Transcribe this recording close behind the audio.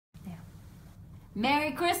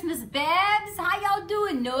Merry Christmas, babs. How y'all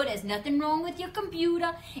doing? No, there's nothing wrong with your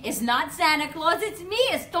computer. It's not Santa Claus, it's me,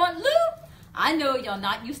 it's Taunte Lou. I know y'all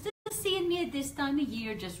not used to seeing me at this time of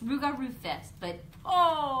year, just Rougarou Fest, but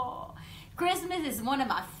oh, Christmas is one of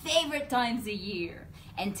my favorite times of year.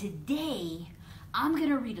 And today, I'm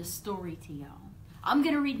gonna read a story to y'all. I'm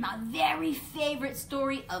gonna read my very favorite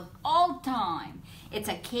story of all time. It's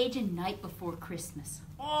a Cajun Night Before Christmas.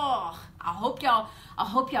 Oh, I hope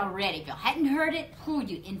y'all ready. If y'all hadn't heard it,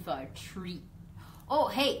 you in for a treat. Oh,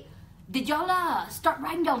 hey, did y'all start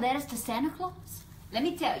writing y'all letters to Santa Claus? Let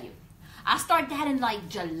me tell you, I started that in like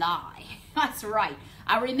July. That's right.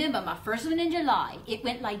 I remember my first one in July. It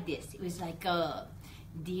went like this. It was like,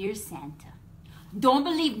 Dear Santa, don't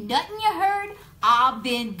believe nothing you heard. I've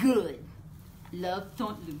been good. Love,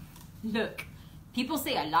 Taunte Lou. Look, people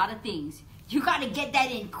say a lot of things. You gotta get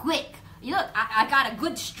that in quick. Look, I got a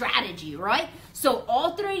good strategy, right? So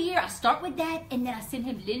all through the year, I start with that, and then I send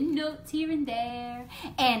him little notes here and there.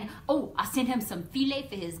 And, oh, I send him some filet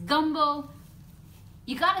for his gumbo.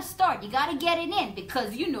 You gotta start. You gotta get it in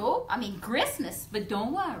because, you know, I mean, Christmas. But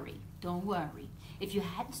don't worry. Don't worry. If you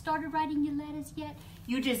hadn't started writing your letters yet,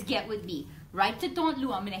 you just get with me. Write to Taunte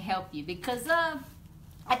Lou. I'm gonna help you because,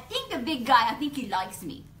 I think the big guy, I think he likes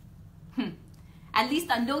me. At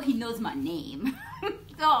least I know he knows my name.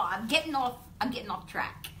 Oh, I'm getting off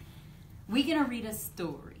track. We're gonna read a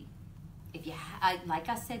story. If you, like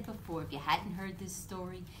I said before, if you hadn't heard this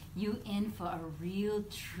story, you in for a real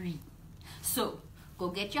treat. So go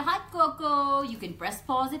get your hot cocoa. You can press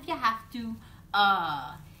pause if you have to.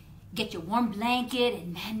 Get your warm blanket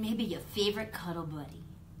and man, maybe your favorite cuddle buddy.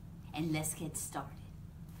 And let's get started.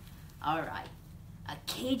 All right, a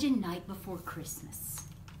Cajun Night Before Christmas.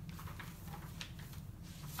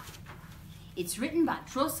 It's written by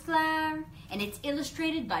Trosclair, and it's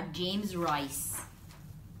illustrated by James Rice.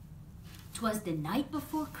 'Twas the night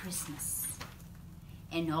before Christmas,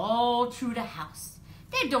 and all through the house,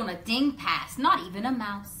 there don't a thing pass, not even a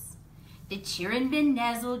mouse. The children been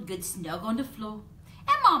nuzzled good snug on the floor,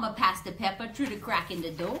 and Mama passed the pepper through the crack in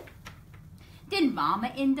the door. Then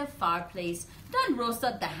Mama in the fireplace done roast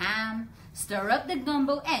up the ham, stir up the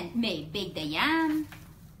gumbo, and made bake the yam.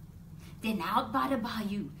 Then out by the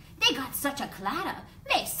bayou, they got such a clatter,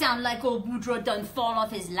 may sound like old Boudreaux done fall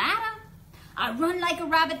off his ladder. I run like a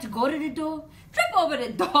rabbit to go to the door, trip over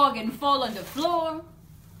the dog and fall on the floor.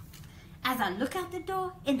 As I look out the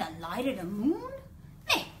door in the light of the moon,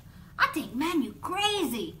 man, I think, man, you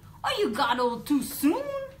crazy, or you got old too soon.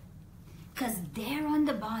 'Cause there on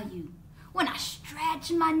the bayou, when I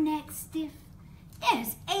stretch my neck stiff,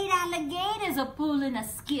 there's 8 alligators a-pulling a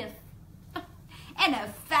skiff. And a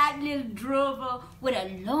fat little drover with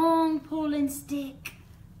a long pulling stick.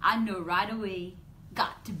 I know right away,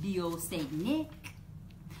 got to be old Saint Nick.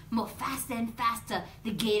 More faster and faster,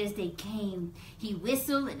 the gators they came. He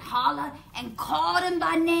whistled and hollered and called them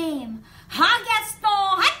by name. Ha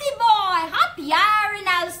Gaston, Hattie Boy, Ha Pierre and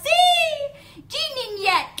Alcee, Jean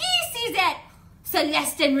Nignette, Guy Suzette,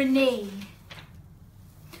 Celeste and Renee.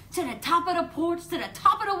 To the top of the porch, to the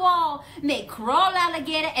top of the wall, may crawl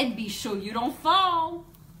alligator and be sure you don't fall.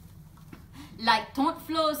 Like Taunte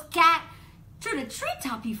Flo's cat, through the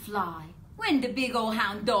treetop he fly, when the big old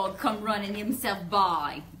hound dog come running himself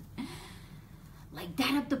by. Like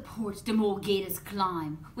that up the porch, them old gators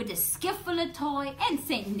climb, with a skiff full of toy and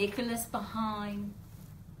St. Nicholas behind.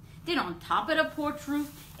 Then on top of the porch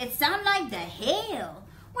roof, it sound like the hail,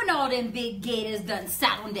 when all them big gators done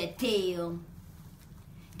sat on their tail.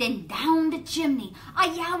 Then down the chimney, I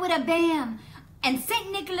yell with a bam, and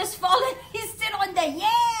St. Nicholas falling, he sit on the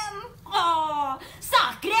yam. Oh,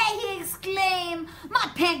 sacre, he exclaim, my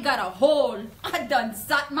pant got a hole. I done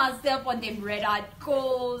sat myself on them red-hot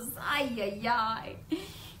coals. Ay, ay, ay.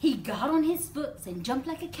 He got on his foots and jumped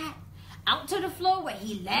like a cat, out to the floor where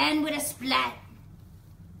he land with a splat.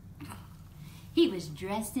 He was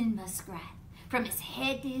dressed in muskrat, from his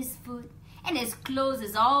head to his foot, and his clothes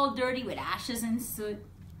is all dirty with ashes and soot.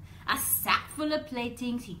 A sack full of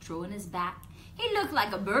playthings he threw in his back. He looked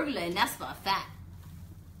like a burglar, and that's for a fact.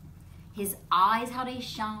 His eyes, how they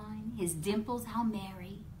shine, his dimples, how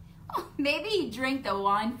merry. Oh, maybe he drank the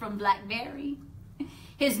wine from Blackberry.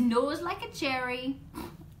 His nose like a cherry.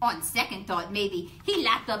 On second thought, maybe he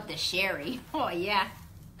lapped up the sherry. Oh, yeah.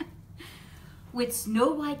 With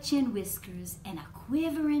snow-white chin whiskers and a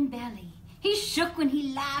quivering belly, he shook when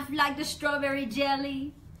he laughed like the strawberry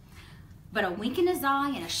jelly. But a wink in his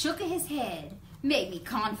eye and a shook of his head made me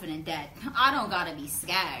confident that I don't gotta be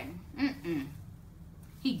scared.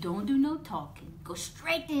 He don't do no talking, go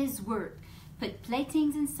straight to his work, put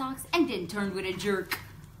playthings in socks, and then turn with a jerk.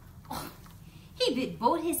 Oh, He bit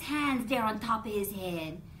both his hands there on top of his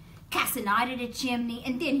head, casting out of the chimney,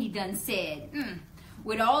 and then he done said,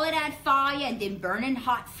 with all of that fire and them burning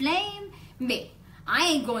hot flame, me, I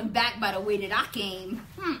ain't going back by the way that I came.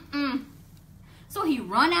 So he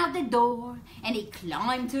run out the door and he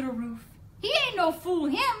climbed to the roof. He ain't no fool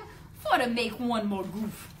him for to make one more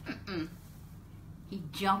goof. He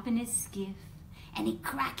jump in his skiff and he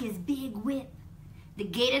crack his big whip. The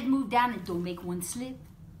gators move down and don't make one slip.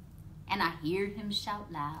 And I hear him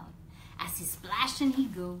shout loud as he splash and he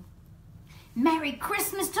go, Merry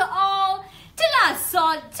Christmas to all, till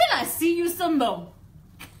I see you some more.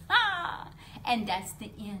 And that's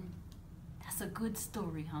the end. That's a good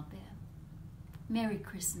story, huh, Bear? Merry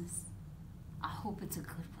Christmas. I hope it's a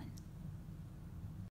good one.